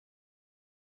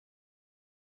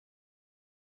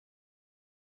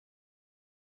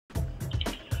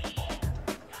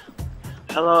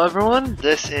Hello everyone,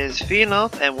 this is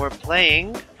Phoenolf and we're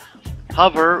playing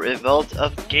Hover Revolt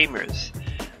of Gamers.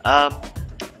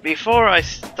 Before I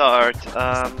start,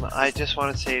 I just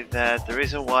want to say that the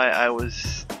reason why I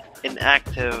was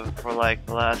inactive for like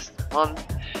the last month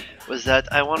was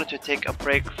that I wanted to take a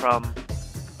break from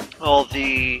all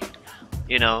the,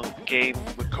 game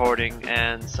recording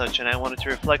and such, and I wanted to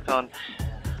reflect on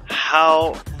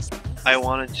how I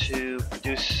wanted to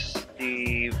produce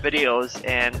the videos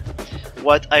and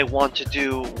what I want to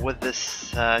do with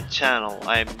this channel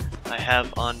I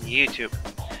have on YouTube.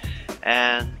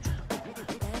 And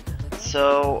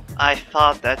so I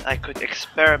thought that I could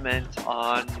experiment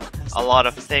on a lot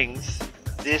of things.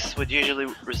 This would usually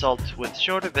result with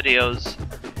shorter videos,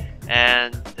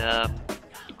 and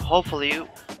hopefully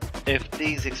if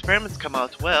these experiments come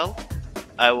out well,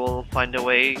 I would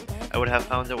have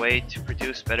found a way to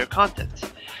produce better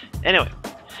content. Anyway,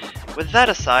 with that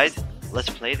aside,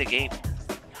 let's play the game.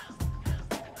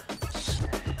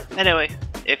 Anyway,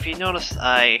 if you notice,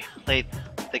 I played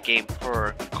the game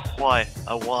for quite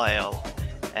a while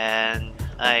and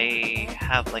I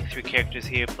have like 3 characters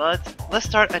here, but let's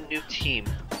start a new team.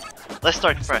 Let's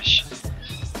start fresh.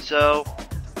 So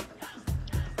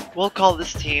we'll call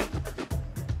this team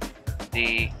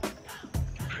the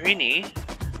Prini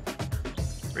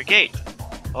Brigade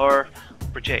or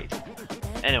Brigade.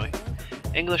 Anyway,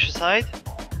 English aside,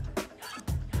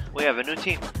 we have a new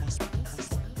team.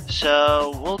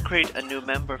 So we'll create a new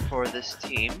member for this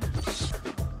team.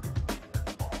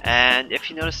 And if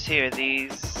you notice here,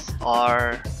 these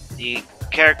are the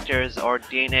characters or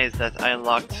DNAs that I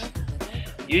unlocked.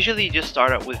 Usually you just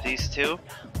start out with these 2,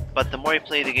 but the more you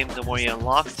play the game, the more you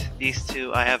unlocked. These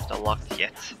 2 I haven't unlocked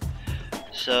yet.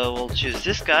 So we'll choose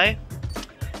this guy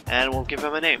and we'll give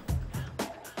him a name.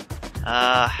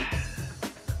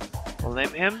 We'll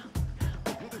name him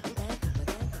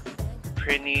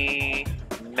Prini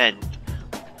Ment.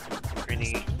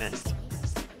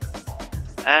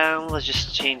 And let's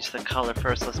just change the color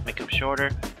first. Let's make him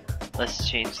shorter. Let's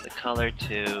change the color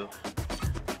to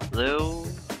blue,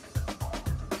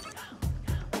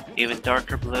 even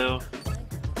darker blue,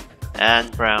 and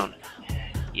brown.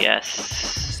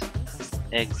 Yes,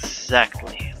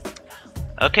 exactly.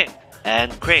 Okay,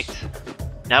 and great.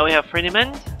 Now we have Prini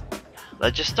Ment.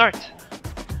 Let's just start.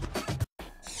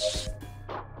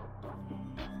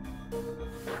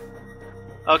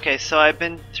 Okay, so I've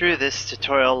been through this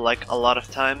tutorial like a lot of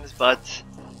times, but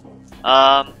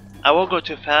I won't go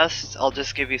too fast. I'll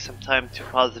just give you some time to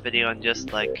pause the video and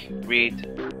just like read.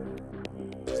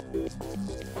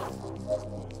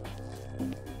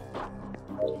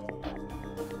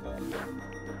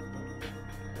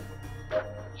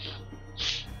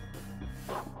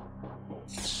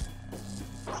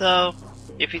 So,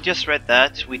 if you just read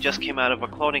that, we just came out of a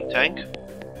cloning tank.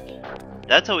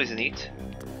 That's always neat.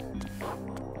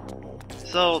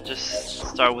 So I'll just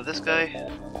start with this guy.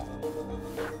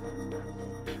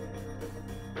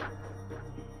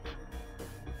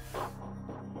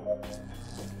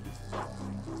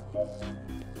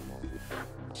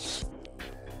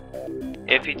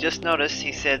 If you just noticed,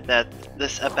 he said that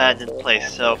this abandoned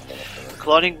place, so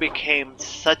cloning became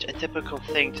such a typical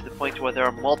thing to the point where there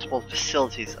are multiple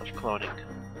facilities of cloning.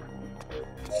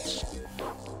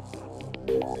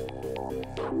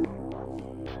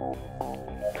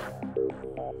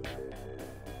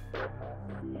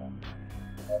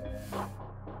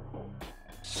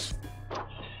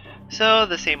 So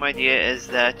the same idea is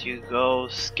that you go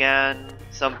scan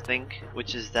something,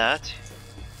 which is that.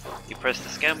 You press the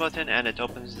scan button and it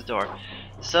opens the door.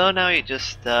 So now you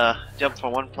just jump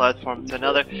from one platform to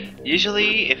another.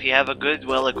 Usually if you have a good,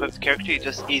 well-equipped character, you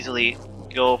just easily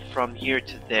go from here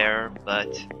to there,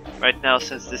 but right now,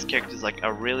 since this character is like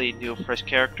a really new, fresh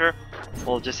character,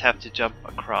 we'll just have to jump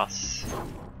across.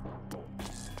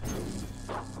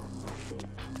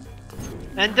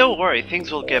 And don't worry, things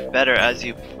will get better as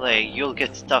you play. You'll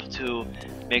get stuff to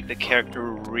make the character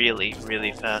really,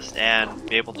 really fast and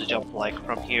be able to jump like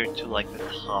from here to like the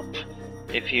top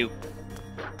if you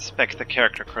spec the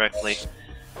character correctly.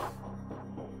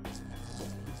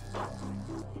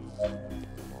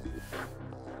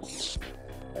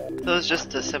 So it's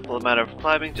just a simple matter of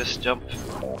climbing, just jump.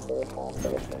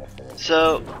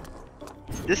 So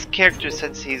this character,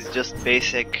 since he's just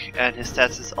basic and his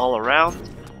stats is all around,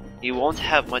 he won't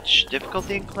have much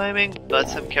difficulty in climbing, but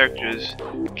some characters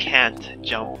can't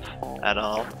jump at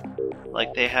all.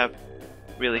 Like they have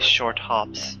really short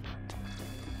hops.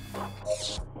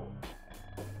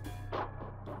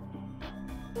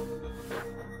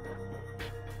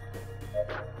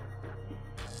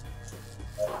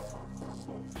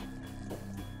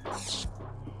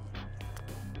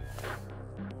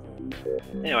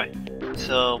 Anyway,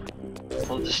 so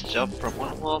we'll just jump from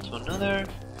one wall to another,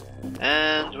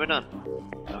 and we're done.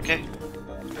 Okay.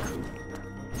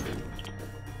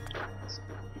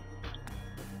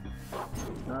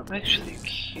 I'm actually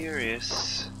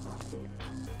curious.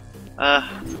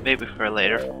 Maybe for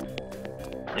later.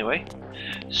 Anyway,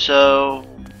 so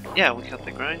yeah, we got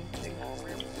the grind thing.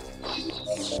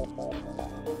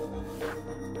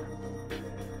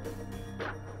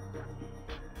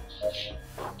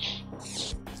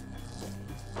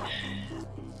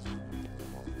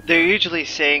 They're usually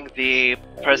saying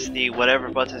press the whatever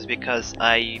buttons because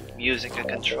I'm using a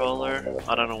controller.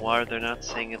 I don't know why they're not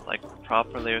saying it like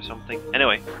properly or something.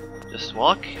 Anyway, just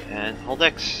walk and hold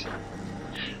X.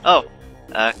 Oh,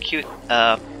 cute.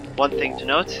 One thing to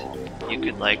note, you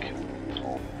could like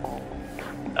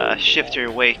shift your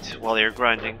weight while you're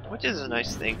grinding, which is a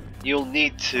nice thing. You'll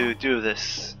need to do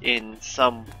this in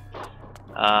some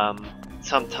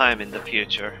time in the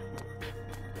future.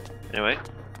 Anyway,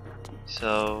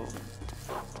 so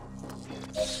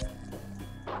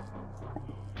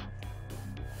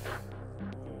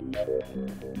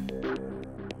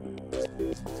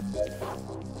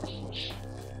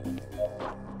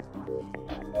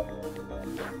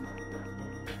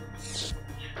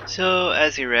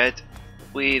as you read,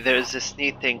 there's this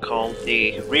neat thing called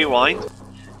the rewind.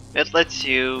 It lets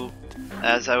you,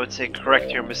 as I would say,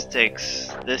 correct your mistakes.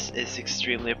 This is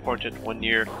extremely important when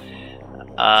you're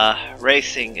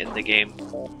racing in the game.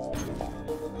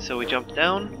 So we jump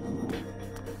down,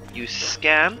 you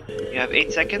scan, you have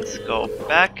 8 seconds, go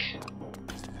back,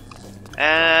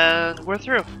 and we're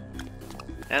through.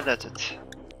 And that's it.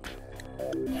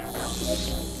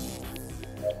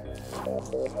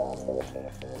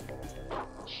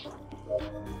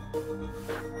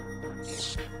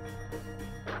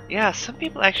 Yeah, some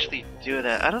people actually do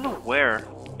that. I don't know where.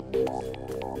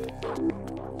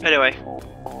 Anyway.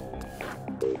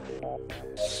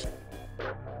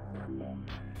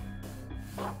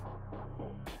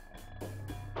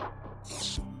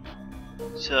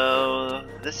 So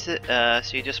this is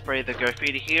so you just spray the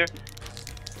graffiti here,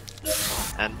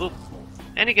 and boom,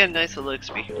 and you get a nice little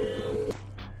XP.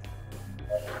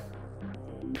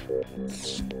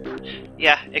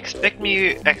 Yeah, expect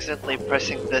me accidentally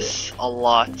pressing this a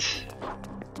lot.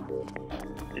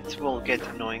 It will get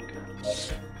annoying.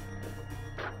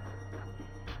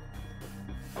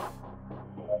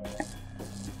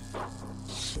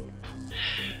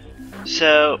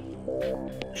 So,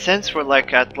 since we're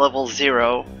like at level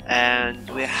 0 and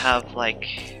we have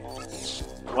like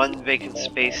one vacant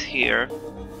space here,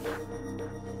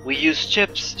 we use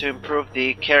chips to improve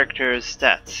the character's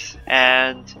stats,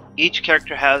 and each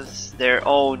character has their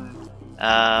own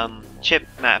chip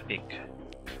mapping.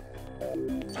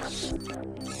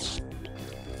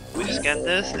 We scan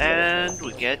this and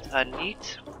we get a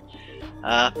neat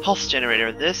pulse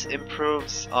generator. This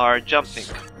improves our jumping.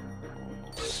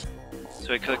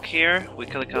 So we click here, we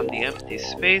click on the empty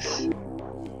space,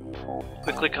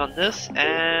 we click on this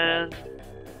and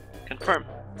confirm.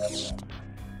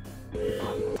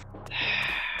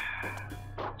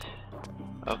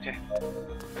 Okay,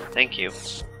 thank you.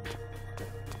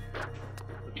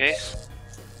 Okay.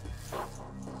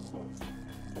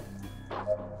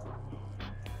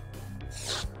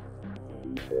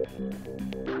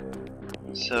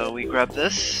 So we grab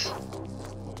this.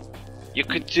 You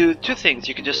could do two things.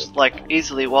 You could just like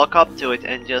easily walk up to it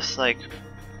and just like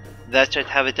that's it,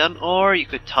 have it done, or you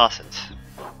could toss it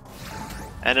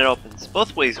and it opens.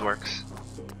 Both ways works.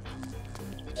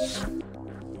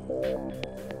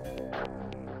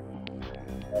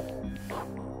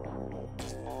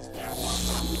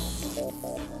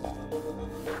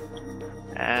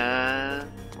 And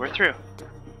we're through.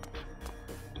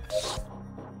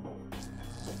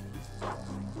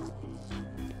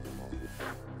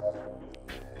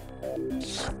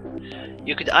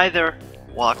 You could either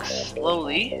walk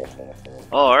slowly,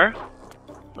 or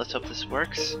let's hope this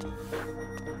works.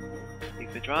 You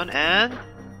could run and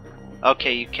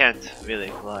okay, you can't really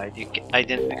glide. I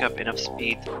didn't pick up enough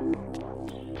speed.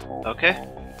 Okay,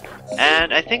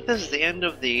 and I think this is the end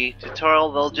of the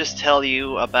tutorial. They'll just tell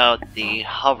you about the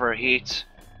hover heat.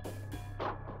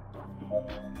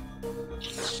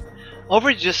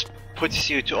 Hover just puts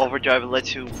you to overdrive and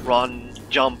lets you run,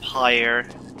 jump higher,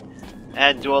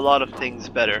 and do a lot of things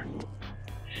better.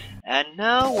 And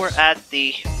now we're at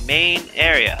the main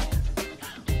area.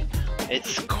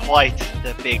 It's quite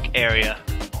the big area.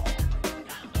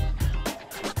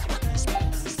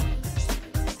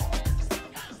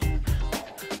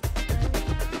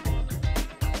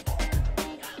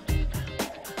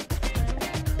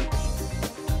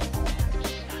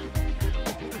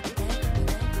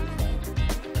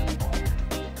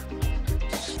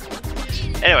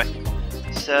 Anyway,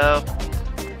 so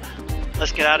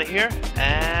let's get out of here,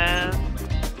 and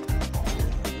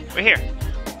we're here.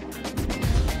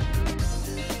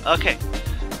 Okay,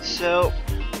 so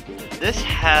this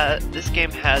game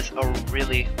has a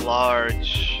really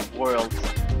large world.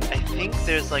 I think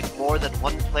there's like more than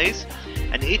one place,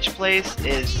 and each place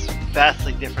is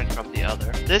vastly different from the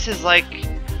other. This is like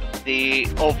the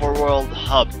overworld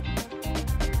hub,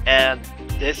 and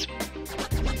this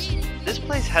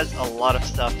place has a lot of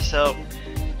stuff. So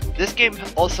this game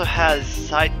also has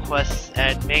side quests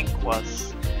and main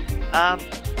quests.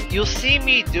 You'll see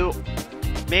me do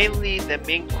mainly the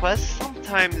main quests,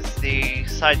 sometimes the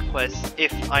side quests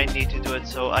if I need to do it,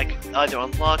 so I can either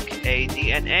unlock a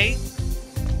DNA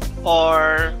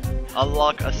or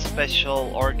unlock a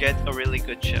special or get a really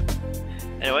good ship.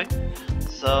 Anyway,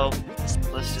 so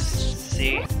let's just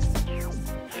see.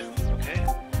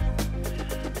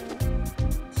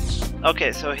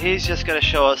 Okay, so he's just gonna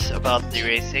show us about the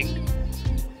racing.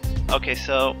 Okay,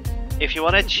 so if you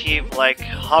want to achieve like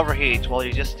hover heat while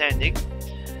you're just standing,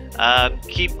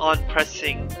 keep on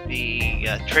pressing the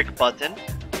trick button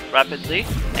rapidly,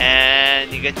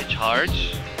 and you get to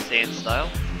charge, Saiyan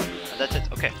style, and that's it.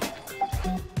 Okay,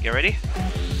 get ready.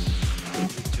 3,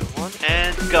 2, 1,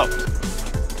 and go.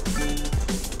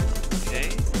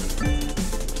 Okay.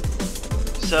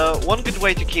 So one good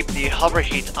way to keep the hover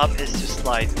heat up is to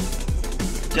slide,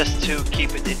 just to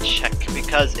keep it in check,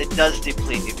 because it does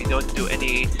deplete if you don't do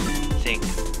anything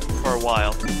for a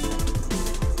while.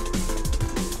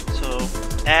 So,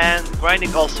 and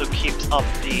grinding also keeps up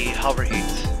the hover heat,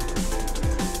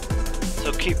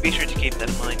 so be sure to keep that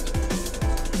in mind.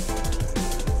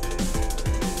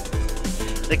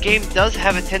 The game does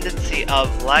have a tendency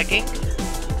of lagging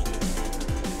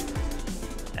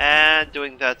and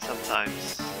doing that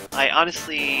sometimes. I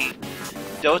honestly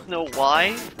don't know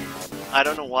why. I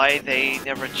don't know why they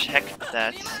never checked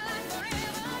that.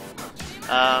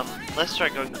 Let's try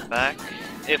going back.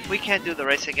 If we can't do the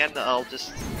race again, I'll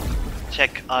just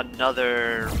check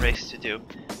another race to do.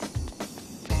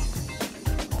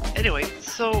 Anyway,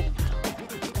 so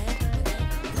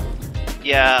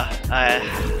yeah,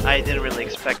 I didn't really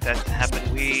expect that to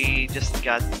happen. We just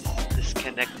got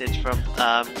disconnected from,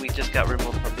 we just got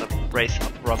removed from the race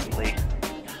abruptly.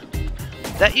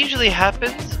 That usually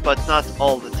happens, but not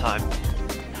all the time.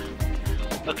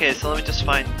 Okay, so let me just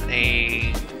find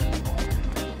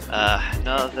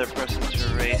another person to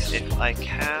race if I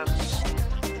can.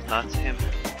 Not him.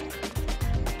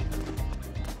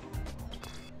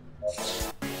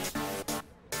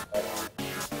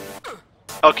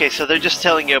 Okay, so they're just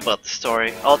telling you about the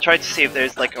story. I'll try to see if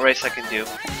there's like a race I can do.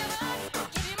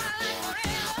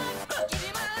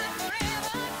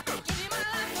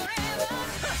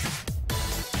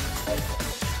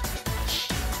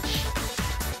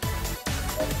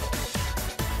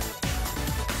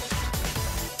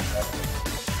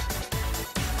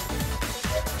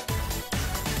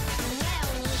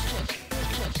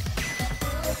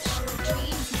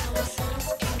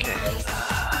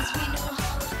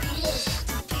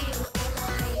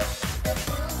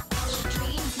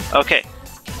 Okay,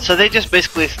 so they just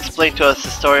basically explained to us the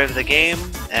story of the game,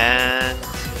 and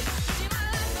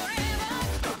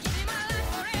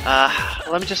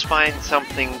let me just find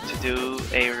something to do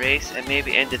a race and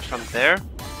maybe end it from there.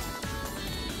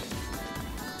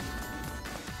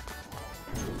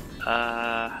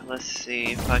 Let's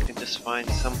see if I can just find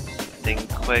something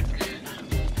quick.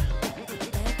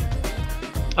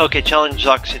 Okay, challenge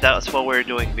Roxy, that's what we were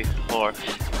doing before.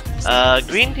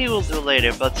 Green Tea will do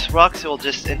later, but Roxy will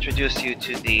just introduce you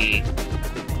to the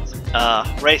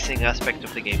racing aspect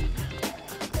of the game.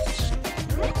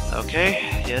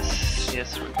 Okay,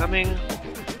 yes, we're coming.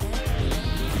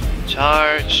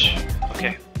 Charge.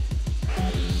 Okay.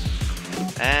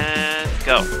 And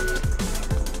go.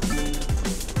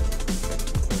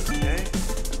 Okay.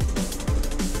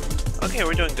 Okay,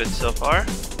 we're doing good so far.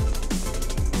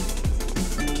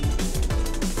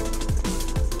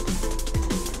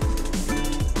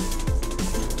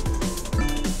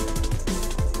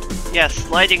 Yeah,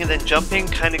 sliding and then jumping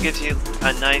kind of gives you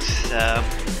a nice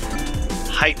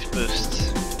height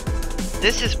boost.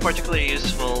 This is particularly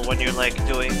useful when you're like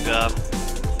doing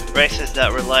races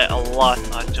that rely a lot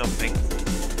on jumping.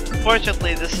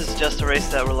 Fortunately, this is just a race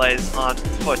that relies on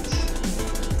foot.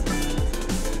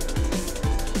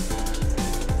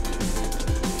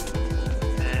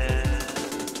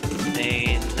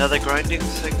 And another grinding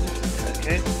segment.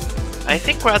 Okay, I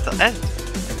think we're at the end.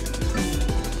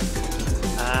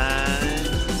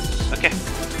 Okay.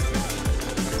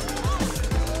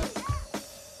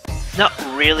 Not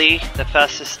really the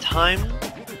fastest time,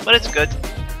 but it's good.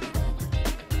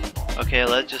 Okay. Okay,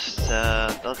 let's just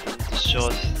let them just show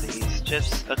us these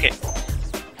chips. Okay,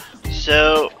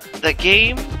 so the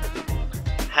game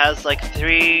has like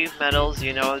 3 metals,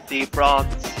 you know, the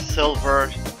bronze,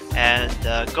 silver, and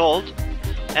gold,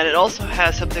 and it also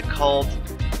has something called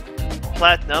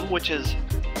platinum, which is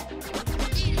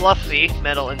fluffy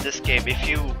metal in this game if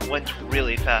you went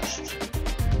really fast.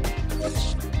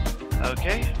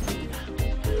 Okay.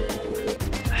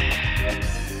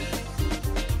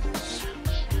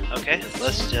 Okay,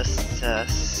 let's just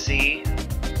see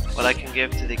what I can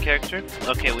give to the character.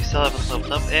 Okay, we still haven't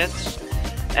leveled up yet.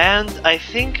 And I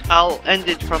think I'll end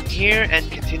it from here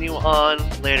and continue on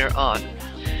later on.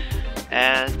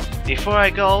 And before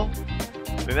I go,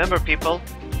 remember people,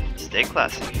 stay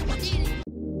classy.